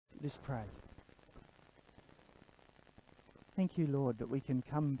Let's pray. Thank you, Lord, that we can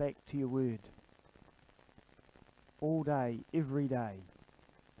come back to your word all day, every day,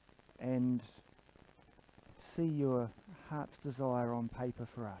 and see your heart's desire on paper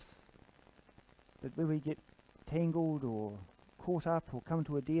for us. That when we get tangled or caught up or come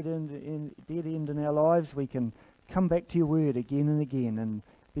to a dead end in our lives, we can come back to your word again and again and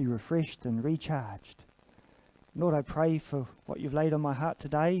be refreshed and recharged. Lord, I pray for what you've laid on my heart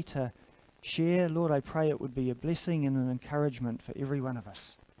today to share. Lord, I pray it would be a blessing and an encouragement for every one of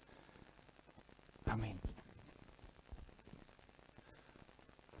us. Amen.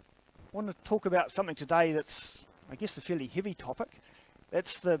 I want to talk about something today that's, I guess, a fairly heavy topic.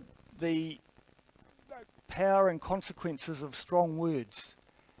 That's the power and consequences of strong words.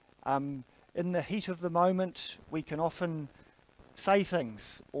 In the heat of the moment, we can often say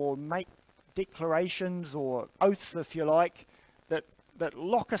things or make declarations or oaths, if you like, that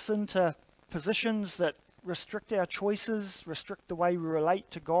lock us into positions that restrict our choices, restrict the way we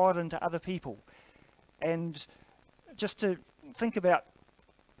relate to God and to other people. And just to think about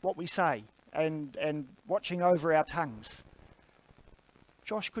what we say and watching over our tongues.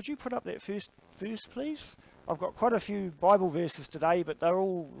 Josh, could you put up that first verse, please? I've got quite a few Bible verses today, but they're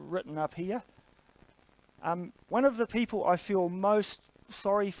all written up here. One of the people I feel most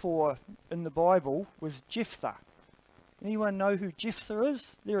sorry for in the Bible was Jephthah. Anyone know who Jephthah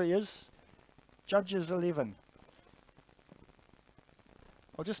is? There he is. Judges 11.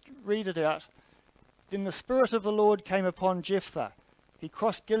 I'll just read it out. Then the Spirit of the Lord came upon Jephthah. He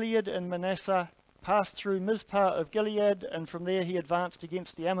crossed Gilead and Manasseh, passed through Mizpah of Gilead, and from there he advanced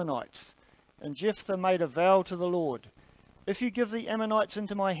against the Ammonites. And Jephthah made a vow to the Lord. If you give the Ammonites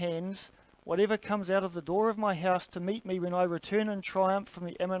into my hands, whatever comes out of the door of my house to meet me when I return in triumph from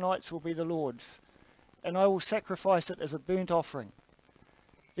the Ammonites will be the Lord's, and I will sacrifice it as a burnt offering.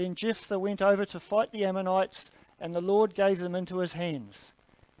 Then Jephthah went over to fight the Ammonites, and the Lord gave them into his hands.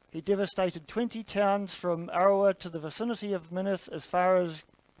 He devastated 20 towns from Aroer to the vicinity of Minnith as far as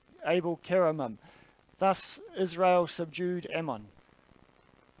Abel-keramim. Thus Israel subdued Ammon.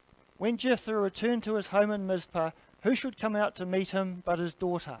 When Jephthah returned to his home in Mizpah, who should come out to meet him but his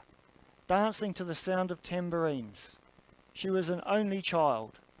daughter, dancing to the sound of tambourines? She was an only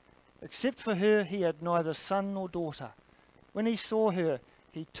child. Except for her, he had neither son nor daughter. When he saw her,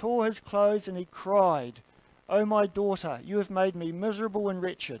 he tore his clothes and he cried, "O my daughter, you have made me miserable and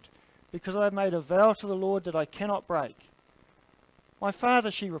wretched, because I have made a vow to the Lord that I cannot break." "My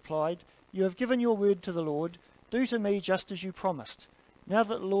father," she replied, "you have given your word to the Lord. Do to me just as you promised, now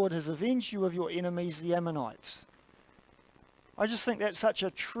that the Lord has avenged you of your enemies, the Ammonites." I just think that's such a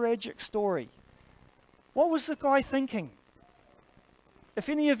tragic story. What was the guy thinking? If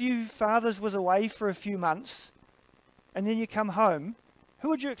any of you fathers was away for a few months and then you come home, who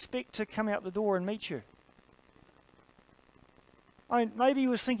would you expect to come out the door and meet you? Maybe he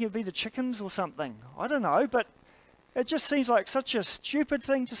was thinking it'd be the chickens or something. I don't know, but it just seems like such a stupid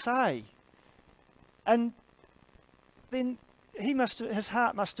thing to say. And then his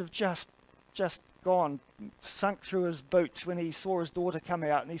heart must have just gone, sunk through his boots when he saw his daughter come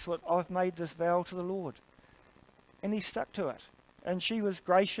out, and he thought, "I've made this vow to the Lord." And he stuck to it. And she was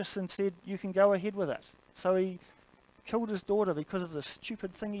gracious and said, "You can go ahead with it." So he killed his daughter because of the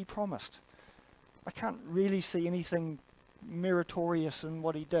stupid thing he promised. I can't really see anything meritorious in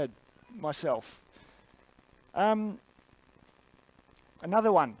what he did myself. Another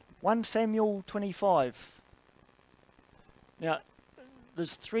one, 1 Samuel 25. Now,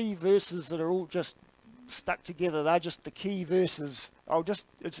 there's 3 verses that are all just stuck together. They're just the key verses.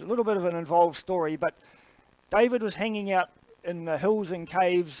 It's a little bit of an involved story, but David was hanging out in the hills and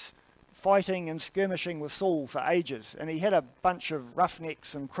caves fighting and skirmishing with Saul for ages, and he had a bunch of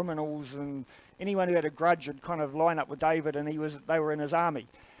roughnecks and criminals, and anyone who had a grudge would kind of line up with David, and they were in his army.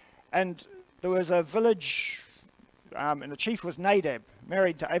 And there was a village, and the chief was Nadab,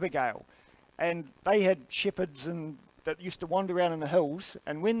 married to Abigail, and they had shepherds that used to wander around in the hills,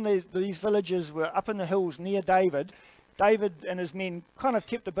 and when these villagers were up in the hills near David and his men kind of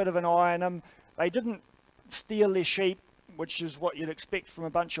kept a bit of an eye on them. They didn't steal their sheep, which is what you'd expect from a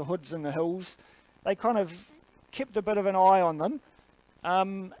bunch of hoods in the hills. They kind of kept a bit of an eye on them,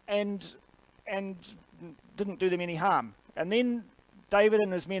 and didn't do them any harm. And then David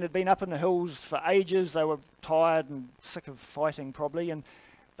and his men had been up in the hills for ages. They were tired and sick of fighting probably, and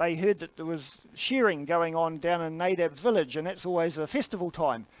they heard that there was shearing going on down in Nadab's village, and that's always a festival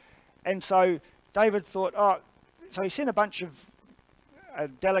time. And so David thought, so he sent a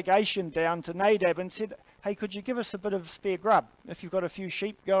delegation down to Nadab and said, "Hey, could you give us a bit of spare grub? If you've got a few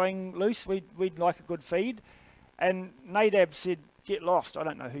sheep going loose, we'd like a good feed." And Nadab said, get lost, I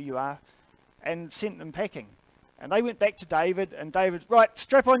don't know who you are, and sent them packing. And they went back to David, and David, right,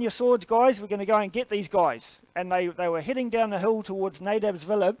 strap on your swords, guys, we're going to go and get these guys. And they were heading down the hill towards Nadab's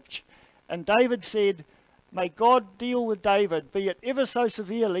village, and David said, may God deal with David, be it ever so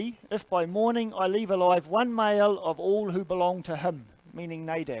severely, if by morning I leave alive one male of all who belong to him, meaning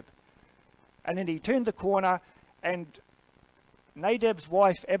Nadab. And then he turned the corner, and Nadab's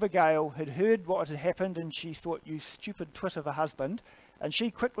wife Abigail had heard what had happened, and she thought, you stupid twit of a husband. And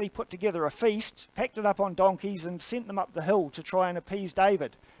she quickly put together a feast, packed it up on donkeys, and sent them up the hill to try and appease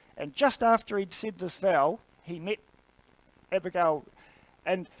David. And just after he'd said this vow, he met Abigail,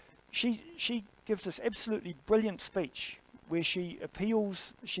 and she gives this absolutely brilliant speech where she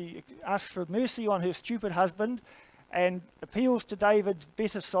asks for mercy on her stupid husband and appeals to David's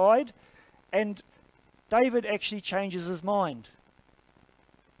better side, and David actually changes his mind.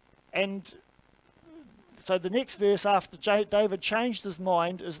 And so the next verse after David changed his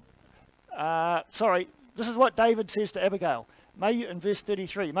mind is, this is what David says to Abigail. May you, in verse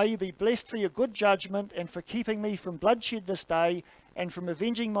 33, may you be blessed for your good judgment and for keeping me from bloodshed this day and from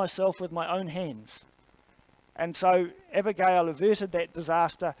avenging myself with my own hands. And so Abigail averted that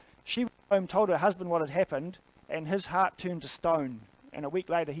disaster. She went home, told her husband what had happened, and his heart turned to stone. And a week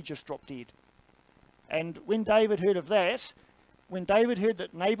later, he just dropped dead. And when David heard of that, when David heard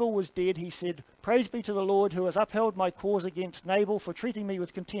that Nabal was dead, he said, praise be to the Lord who has upheld my cause against Nabal for treating me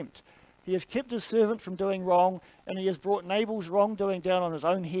with contempt. He has kept his servant from doing wrong, and he has brought Nabal's wrongdoing down on his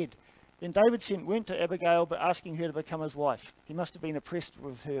own head. Then David sent word to Abigail, but asking her to become his wife. He must have been impressed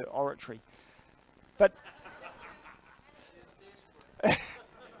with her oratory. But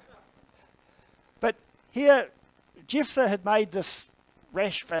but here, Jephthah had made this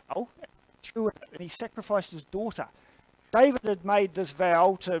rash vow, and he sacrificed his daughter. David had made this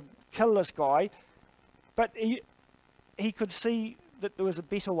vow to kill this guy, but he could see that there was a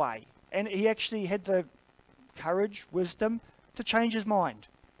better way. And he actually had the courage, wisdom, to change his mind.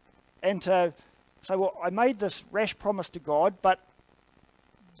 And to say, well, I made this rash promise to God, but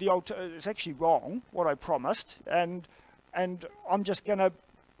it's actually wrong, what I promised, and I'm just going to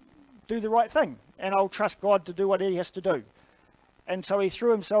do the right thing, and I'll trust God to do what he has to do. And so he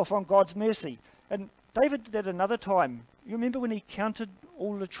threw himself on God's mercy. And David did that another time. You remember when he counted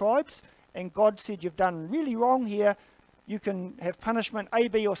all the tribes, and God said, you've done really wrong here, you can have punishment A,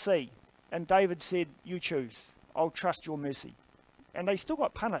 B or C. And David said, you choose, I'll trust your mercy. And they still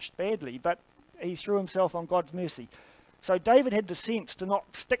got punished badly, but he threw himself on God's mercy. So David had the sense to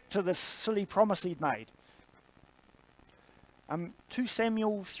not stick to this silly promise he'd made. 2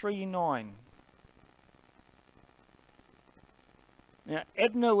 Samuel 3:9. Now,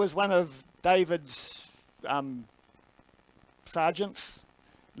 Abner was one of David's sergeants,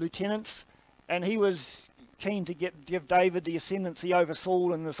 lieutenants, and he was keen to give David the ascendancy over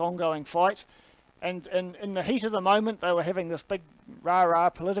Saul in this ongoing fight. And in the heat of the moment, they were having this big rah-rah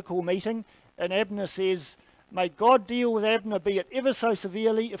political meeting, and Abner says, may God deal with Abner, be it ever so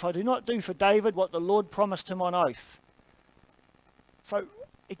severely, if I do not do for David what the Lord promised him on oath. So,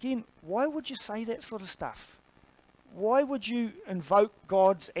 again, why would you say that sort of stuff? Why would you invoke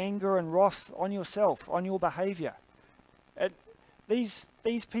God's anger and wrath on yourself, on your behaviour? These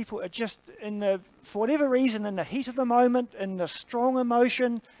people are just, for whatever reason, in the heat of the moment, in the strong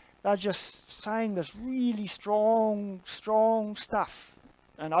emotion, they're just saying this really strong stuff.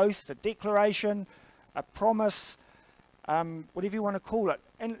 An oath, a declaration, a promise, whatever you want to call it.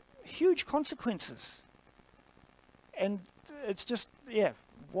 And huge consequences. And it's just, yeah,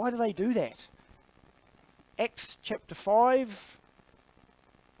 why do they do that? Acts chapter 5.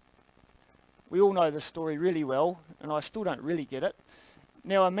 We all know this story really well, and I still don't really get it.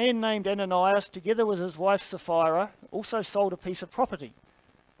 Now a man named Ananias, together with his wife Sapphira, also sold a piece of property.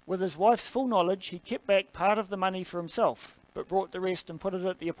 With his wife's full knowledge, he kept back part of the money for himself, but brought the rest and put it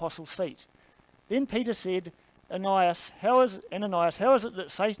at the apostles' feet. Then Peter said, Ananias, how is it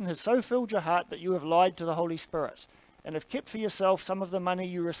that Satan has so filled your heart that you have lied to the Holy Spirit, and have kept for yourself some of the money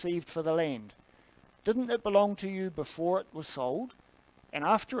you received for the land? Didn't it belong to you before it was sold? And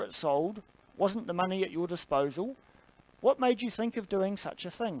after it sold, wasn't the money at your disposal? What made you think of doing such a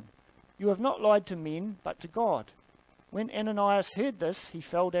thing? You have not lied to men, but to God. When Ananias heard this, he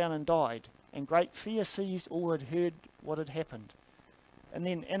fell down and died, and great fear seized all who had heard what had happened. And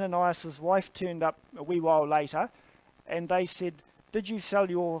then Ananias' wife turned up a wee while later, and they said, did you sell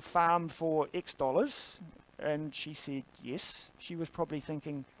your farm for X dollars? And she said, yes. She was probably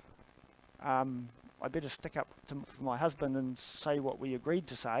thinking, I better stick up for my husband and say what we agreed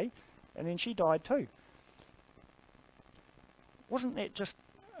to say. And then she died too. Wasn't that just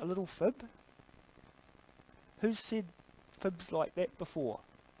a little fib? Who said fibs like that before.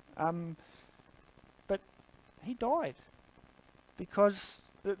 But he died because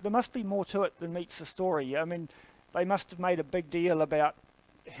there must be more to it than meets the story. I mean, they must have made a big deal about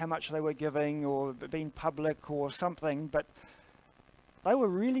how much they were giving or being public or something, but they were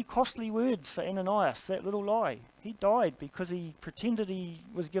really costly words for Ananias, that little lie. He died because he pretended he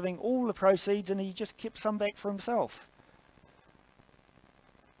was giving all the proceeds and he just kept some back for himself.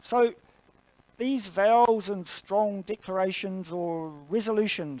 So these vows and strong declarations or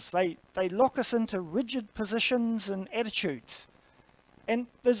resolutions, they lock us into rigid positions and attitudes. And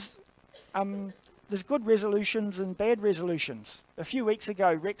there's good resolutions and bad resolutions. A few weeks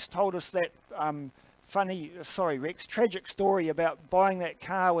ago, Rex told us that tragic story about buying that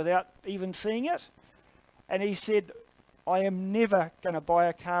car without even seeing it. And he said, I am never going to buy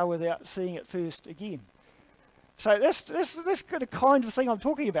a car without seeing it first again. So that's the kind of thing I'm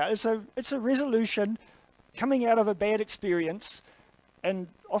talking about. It's a resolution coming out of a bad experience, and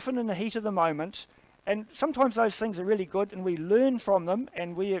often in the heat of the moment. And sometimes those things are really good, and we learn from them,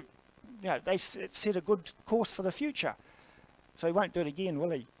 and they set a good course for the future. So he won't do it again,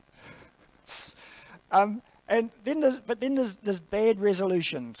 will he? And then there's bad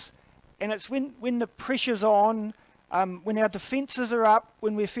resolutions, and it's when the pressure's on, when our defences are up,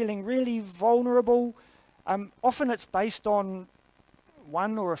 when we're feeling really vulnerable. Often it's based on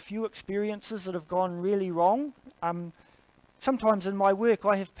one or a few experiences that have gone really wrong. Sometimes in my work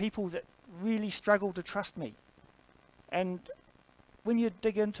I have people that really struggle to trust me, and when you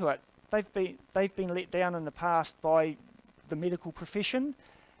dig into it, they've been let down in the past by the medical profession,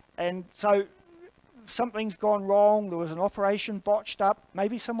 and so something's gone wrong. There was an operation botched up,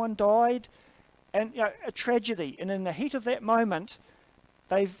 maybe someone died, and a tragedy, and in the heat of that moment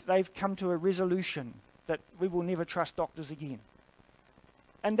they've come to a resolution that we will never trust doctors again.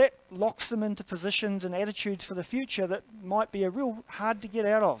 And that locks them into positions and attitudes for the future that might be a real hard to get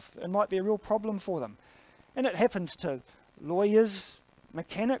out of and might be a real problem for them. And it happens to lawyers,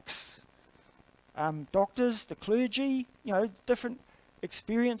 mechanics, doctors, the clergy, different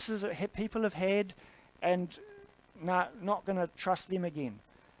experiences that people have had, and not going to trust them again.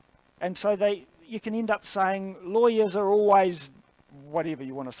 And so you can end up saying lawyers are always whatever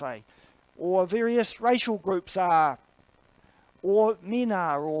you want to say, or various racial groups are, or men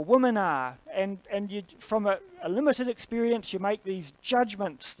are, or women are, and you, from a limited experience, you make these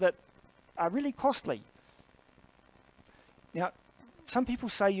judgments that are really costly. Now, some people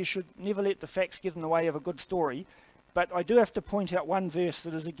say you should never let the facts get in the way of a good story, but I do have to point out one verse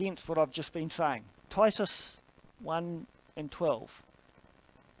that is against what I've just been saying. Titus 1:12.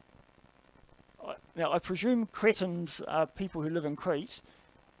 Now, I presume Cretans are people who live in Crete.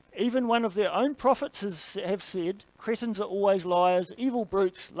 Even one of their own prophets have said, Cretans are always liars, evil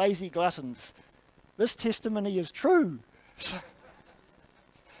brutes, lazy gluttons. This testimony is true. So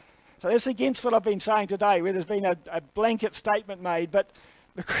that's against what I've been saying today, where there's been a blanket statement made, but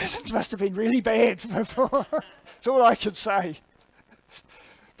the Cretans must have been really bad before. That's all I can say.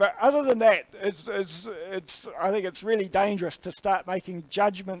 But other than that, I think it's really dangerous to start making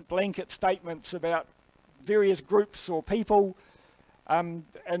judgment blanket statements about various groups or people, and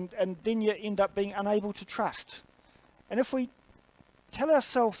then you end up being unable to trust. And if we tell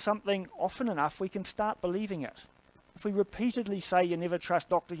ourselves something often enough, we can start believing it. If we repeatedly say you never trust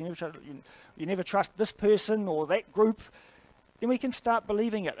doctors, you never trust this person or that group, then we can start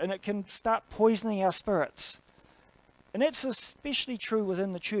believing it, and it can start poisoning our spirits. And that's especially true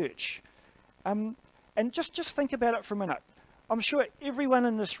within the church. And just think about it for a minute. I'm sure everyone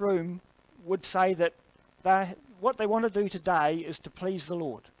in this room would say that what they want to do today is to please the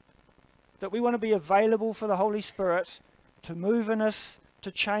Lord. That we want to be available for the Holy Spirit to move in us,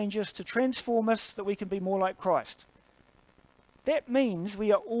 to change us, to transform us, that we can be more like Christ. That means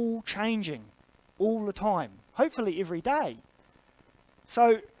we are all changing all the time, hopefully every day.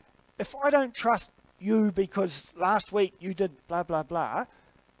 So if I don't trust you because last week you did blah, blah, blah,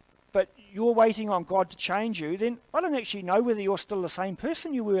 but you're waiting on God to change you, then I don't actually know whether you're still the same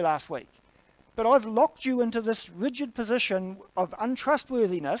person you were last week. But I've locked you into this rigid position of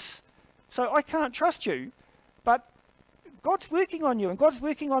untrustworthiness, so I can't trust you. But God's working on you, and God's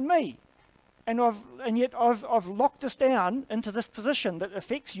working on me. And yet I've locked us down into this position that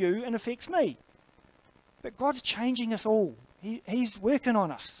affects you and affects me. But God's changing us all. He's working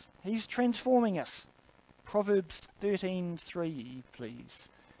on us. He's transforming us. Proverbs 13:3, please.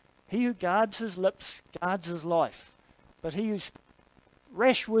 He who guards his lips guards his life, but he whose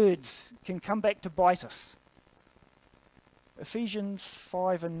rash words can come back to bite us. Ephesians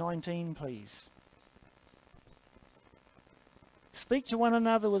 5:19, please. Speak to one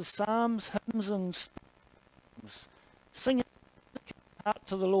another with psalms, hymns, and Sing out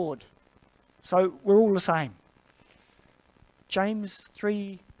to the Lord. So we're all the same. James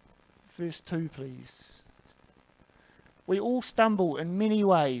 3 verse 2, please. We all stumble in many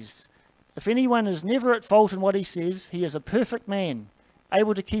ways. If anyone is never at fault in what he says, he is a perfect man,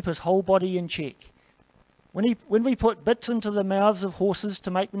 able to keep his whole body in check. When we put bits into the mouths of horses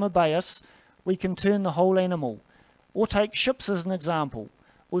to make them obey us, we can turn the whole animal. Or take ships as an example.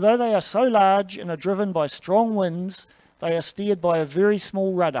 Although they are so large and are driven by strong winds, they are steered by a very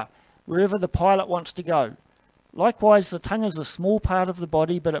small rudder, wherever the pilot wants to go. Likewise, the tongue is a small part of the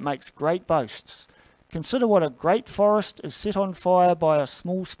body, but it makes great boasts. Consider what a great forest is set on fire by a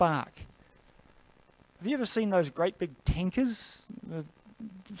small spark. Have you ever seen those great big tankers,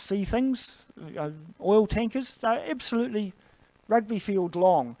 sea things, oil tankers? They're absolutely rugby field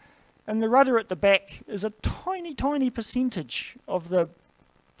long. And the rudder at the back is a tiny, tiny percentage of the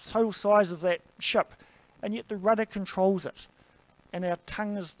total size of that ship. And yet the rudder controls it. And our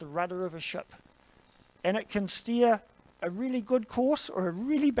tongue is the rudder of a ship. And it can steer a really good course or a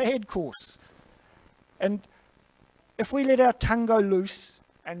really bad course. And if we let our tongue go loose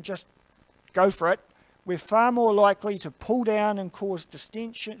and just go for it, we're far more likely to pull down and cause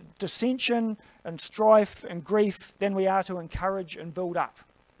dissension and strife and grief than we are to encourage and build up,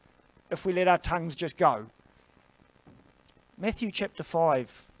 if we let our tongues just go. Matthew chapter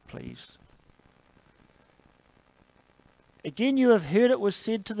 5, please. Again, you have heard it was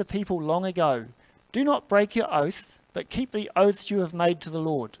said to the people long ago, do not break your oath, but keep the oaths you have made to the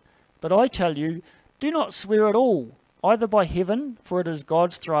Lord. But I tell you, do not swear at all, either by heaven, for it is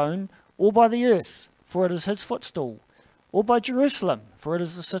God's throne, or by the earth, for it is his footstool, or by Jerusalem, for it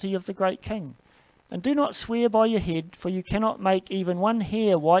is the city of the great king. And do not swear by your head, for you cannot make even one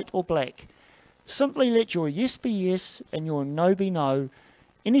hair white or black. Simply let your yes be yes, and your no be no.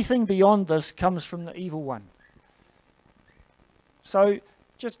 Anything beyond this comes from the evil one. So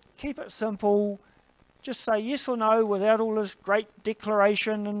just keep it simple. Just say yes or no without all this great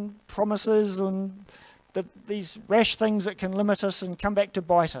declaration and promises and these rash things that can limit us and come back to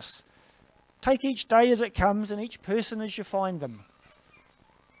bite us. Take each day as it comes and each person as you find them.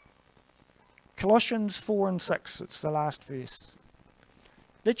 Colossians 4 and 6, it's the last verse.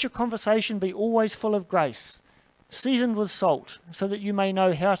 Let your conversation be always full of grace, seasoned with salt, so that you may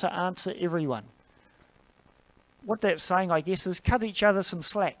know how to answer everyone. What that's saying, I guess, is cut each other some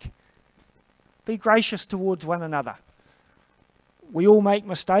slack. Be gracious towards one another. We all make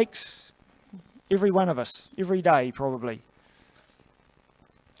mistakes, every one of us, every day probably.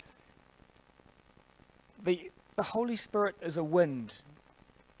 The Holy Spirit is a wind.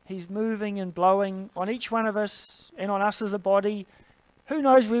 He's moving and blowing on each one of us and on us as a body. Who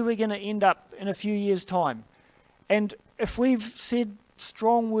knows where we're going to end up in a few years' time? And if we've said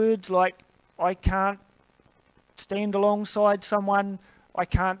strong words like, I can't stand alongside someone, I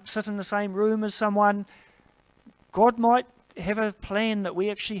can't sit in the same room as someone, God might have a plan that we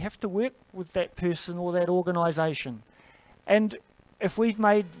actually have to work with that person or that organisation. And if we've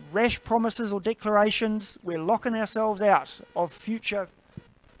made rash promises or declarations, we're locking ourselves out of future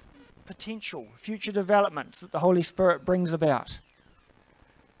potential, future developments that the Holy Spirit brings about.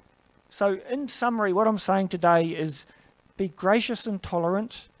 So in summary, what I'm saying today is be gracious and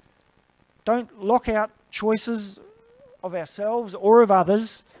tolerant. Don't lock out choices of ourselves or of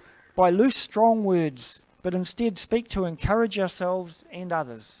others by loose, strong words, but instead speak to encourage ourselves and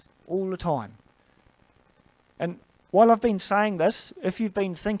others all the time. And while I've been saying this, if you've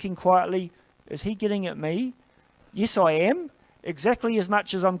been thinking quietly, is he getting at me? Yes, I am, exactly as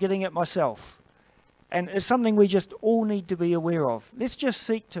much as I'm getting at myself. And it's something we just all need to be aware of. Let's just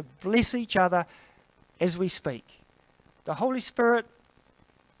seek to bless each other as we speak. The Holy Spirit,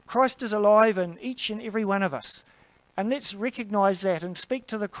 Christ is alive in each and every one of us. And let's recognize that and speak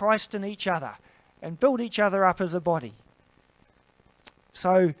to the Christ in each other and build each other up as a body.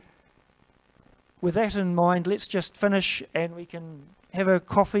 So with that in mind, let's just finish and we can have a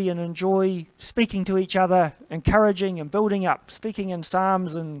coffee and enjoy speaking to each other, encouraging and building up, speaking in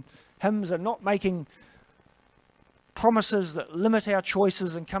psalms and hymns and not making promises that limit our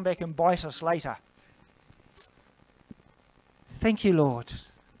choices and come back and bite us later. Thank you, Lord,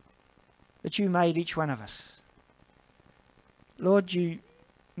 that you made each one of us. Lord, you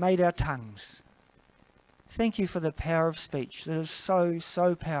made our tongues. Thank you for the power of speech that is so,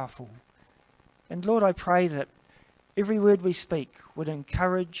 so powerful. And Lord, I pray that every word we speak would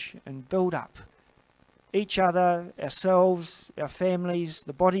encourage and build up each other, ourselves, our families,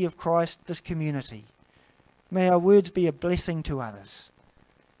 the body of Christ, this community. May our words be a blessing to others.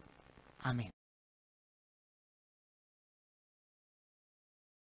 Amen.